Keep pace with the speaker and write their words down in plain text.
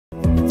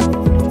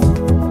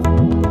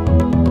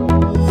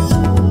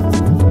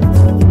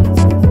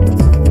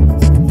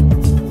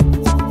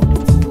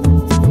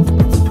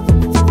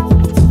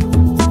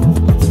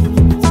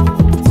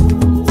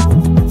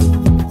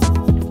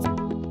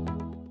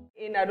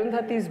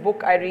Arundhati's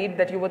book, I read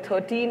that you were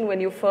 13 when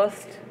you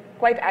first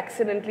quite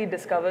accidentally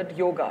discovered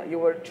yoga. You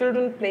were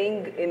children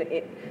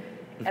playing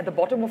at the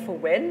bottom of a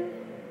well.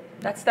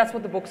 That's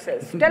what the book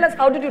says. Tell us,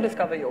 how did you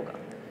discover yoga?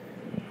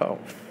 Oh.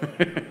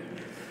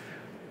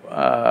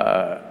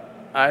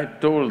 I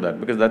told that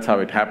because that's how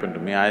it happened to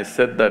me. I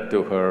said that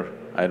to her.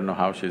 I don't know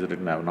how she's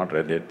written, I have not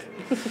read it.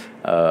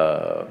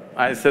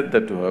 I said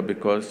that to her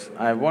because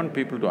I want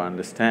people to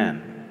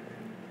understand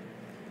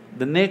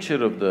the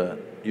nature of the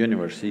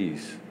universe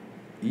is,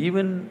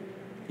 even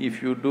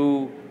if you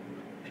do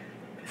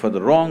for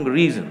the wrong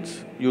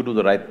reasons, you do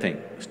the right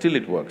thing, still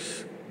it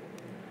works.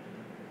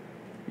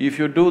 If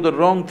you do the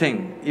wrong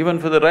thing, even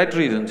for the right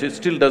reasons, it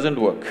still doesn't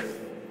work.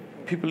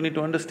 People need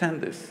to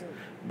understand this,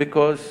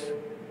 because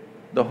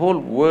the whole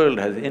world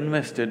has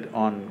invested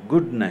on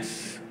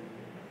goodness.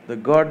 The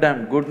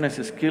goddamn goodness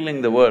is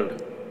killing the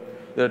world.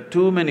 There are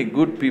too many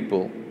good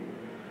people,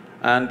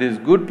 and these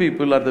good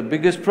people are the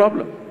biggest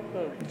problem.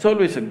 It's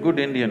always a good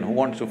Indian who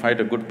wants to fight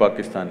a good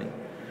Pakistani,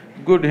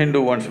 good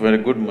Hindu wants to fight a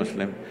good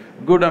Muslim,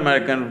 good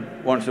American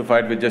wants to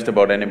fight with just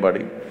about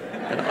anybody,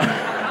 you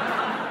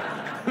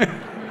know.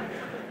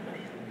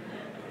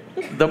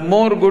 The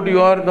more good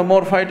you are, the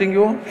more fighting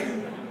you are.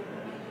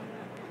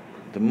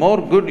 The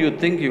more good you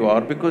think you are,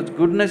 because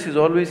goodness is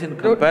always in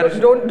comparison.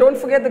 Don't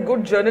forget the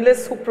good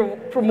journalists who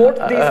promote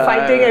these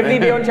fighting every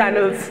day on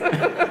channels.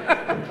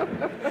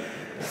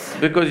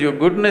 Because your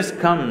goodness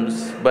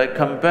comes by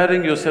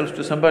comparing yourself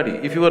to somebody.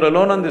 If you were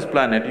alone on this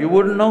planet, you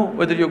wouldn't know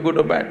whether you're good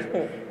or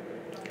bad.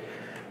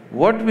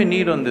 What we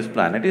need on this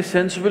planet is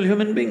sensible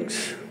human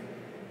beings.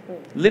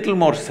 Little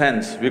more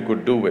sense we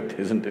could do with,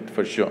 isn't it,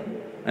 for sure,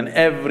 in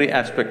every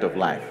aspect of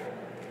life.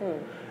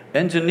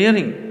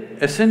 Engineering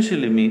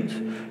essentially means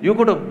you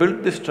could have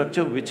built this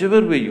structure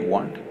whichever way you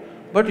want,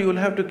 but you will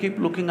have to keep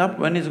looking up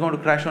when it's going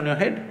to crash on your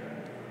head.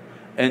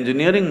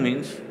 Engineering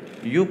means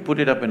you put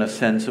it up in a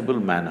sensible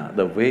manner,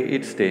 the way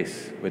it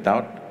stays,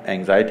 without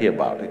anxiety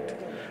about it.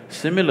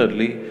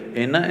 Similarly,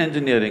 inner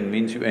engineering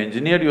means you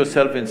engineer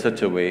yourself in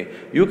such a way,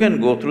 you can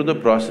go through the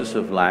process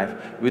of life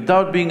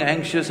without being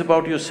anxious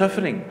about your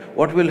suffering.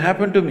 What will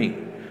happen to me?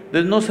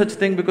 There's no such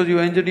thing because you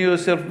engineer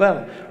yourself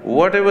well.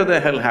 Whatever the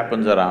hell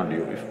happens around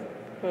you,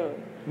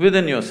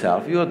 within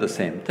yourself, you are the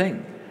same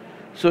thing.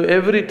 So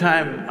every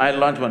time I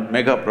launch one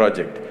mega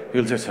project,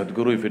 you'll say,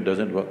 Sadhguru, if it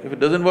doesn't work, if it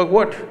doesn't work,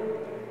 what?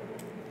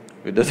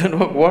 If it doesn't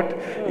work, what?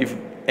 If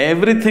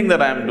everything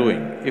that I'm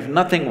doing, if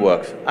nothing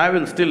works, I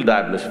will still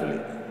die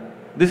blissfully.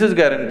 This is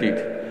guaranteed.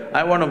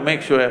 I want to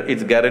make sure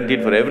it's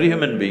guaranteed for every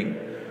human being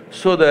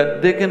so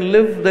that they can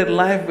live their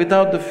life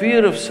without the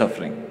fear of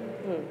suffering.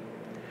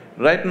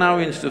 Right now,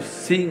 instead of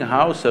seeing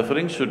how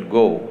suffering should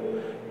go,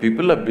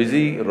 people are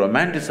busy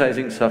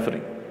romanticizing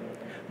suffering.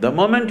 The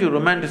moment you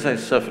romanticize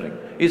suffering,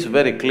 it's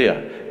very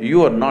clear,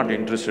 you are not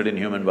interested in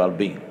human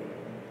well-being.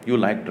 You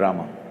like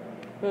drama.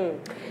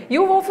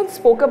 You've often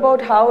spoke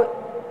about how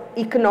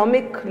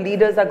economic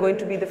leaders are going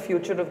to be the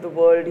future of the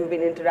world. You've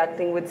been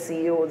interacting with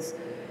CEOs.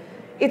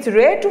 It's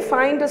rare to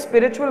find a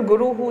spiritual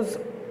guru who's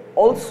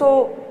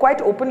also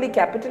quite openly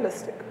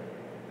capitalistic.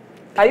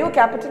 Are you a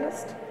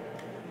capitalist?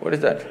 What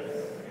is that?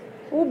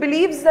 Who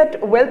believes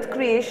that wealth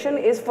creation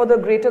is for the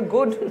greater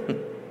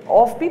good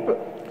of people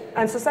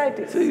and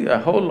societies. See, a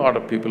whole lot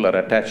of people are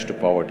attached to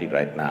poverty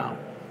right now,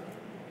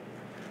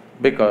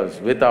 because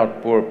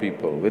without poor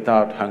people,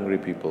 without hungry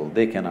people,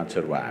 they cannot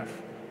survive.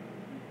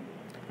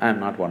 I'm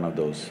not one of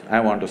those. I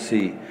want to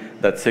see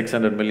that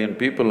 600 million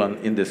people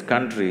in this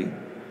country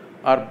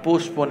are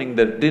postponing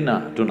their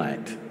dinner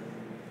tonight.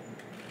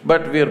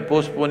 But we are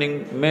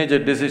postponing major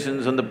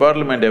decisions on the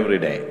parliament every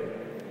day,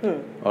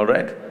 all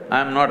right?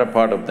 I'm not a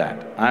part of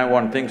that. I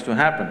want things to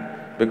happen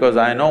because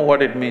I know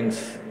what it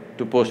means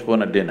to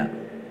postpone a dinner.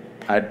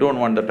 I don't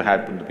want that to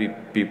happen to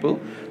people.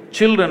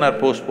 Children are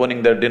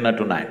postponing their dinner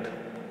tonight.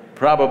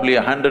 Probably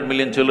 100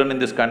 million children in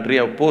this country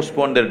have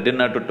postponed their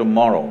dinner to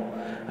tomorrow,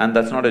 and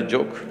that's not a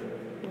joke.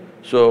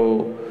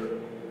 So,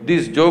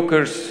 these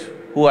jokers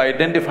who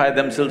identify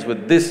themselves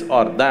with this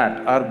or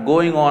that are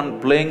going on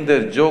playing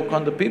their joke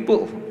on the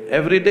people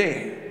every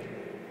day.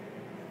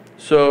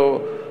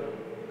 So,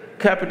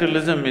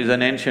 capitalism is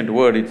an ancient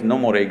word, it no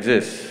more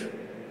exists.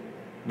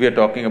 We are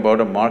talking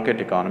about a market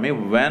economy.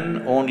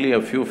 When only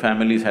a few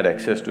families had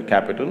access to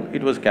capital,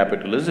 it was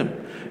capitalism.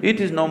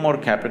 It is no more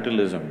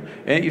capitalism.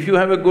 And if you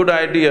have a good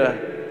idea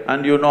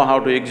and you know how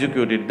to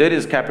execute it, there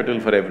is capital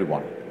for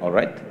everyone, all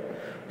right?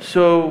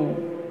 So,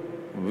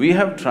 we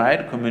have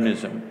tried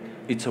communism,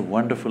 it's a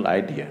wonderful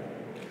idea,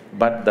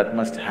 but that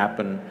must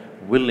happen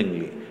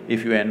willingly.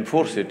 If you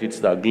enforce it, it's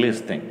the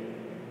ugliest thing.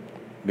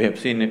 We have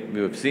seen it,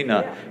 we have seen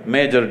a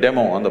major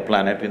demo on the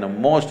planet,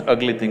 most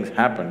ugly things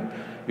happen,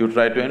 you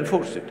try to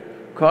enforce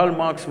it. Karl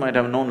Marx might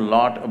have known a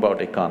lot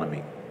about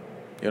economy.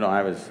 When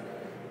I was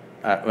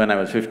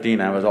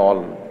 15, I was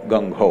all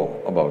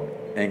gung-ho about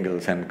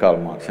Engels and Karl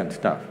Marx and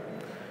stuff.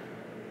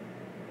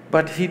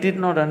 But he did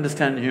not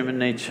understand human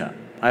nature.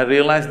 I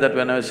realized that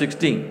when I was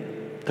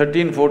 13,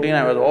 14,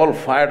 I was all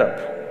fired up,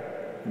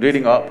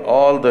 reading up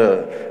all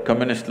the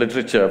communist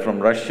literature from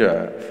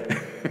Russia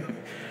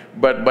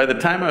But by the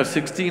time I was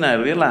 16, I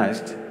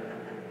realized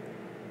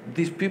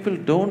these people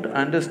don't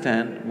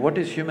understand what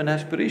is human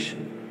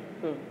aspiration.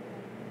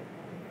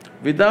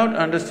 Without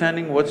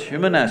understanding what's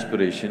human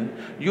aspiration,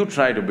 you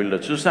try to build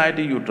a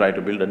society, you try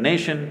to build a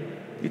nation,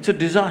 it's a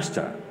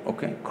disaster,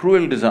 okay?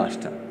 Cruel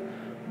disaster.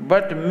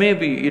 But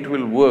maybe it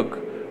will work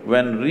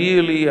when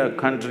really a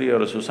country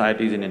or a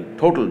society is in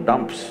total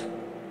dumps.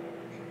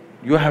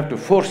 You have to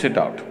force it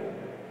out.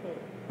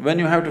 When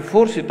you have to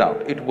force it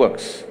out, it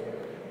works.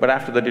 But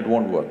after that, it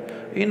won't work.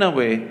 In a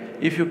way,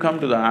 if you come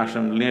to the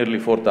ashram, nearly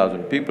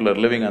 4,000 people are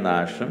living in the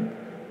ashram,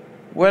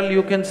 well,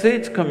 you can say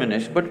it's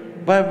communist,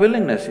 but by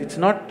willingness, it's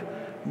not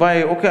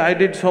by, okay, I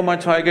did so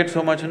much, so I get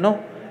so much,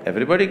 no.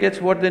 Everybody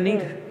gets what they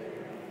need.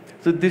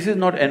 So this is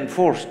not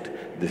enforced,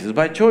 this is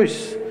by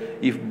choice.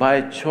 If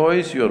by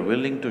choice you're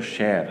willing to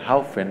share,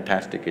 how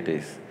fantastic it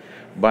is.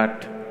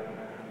 But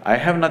I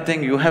have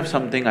nothing, you have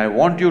something, I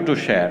want you to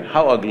share,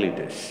 how ugly it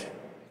is.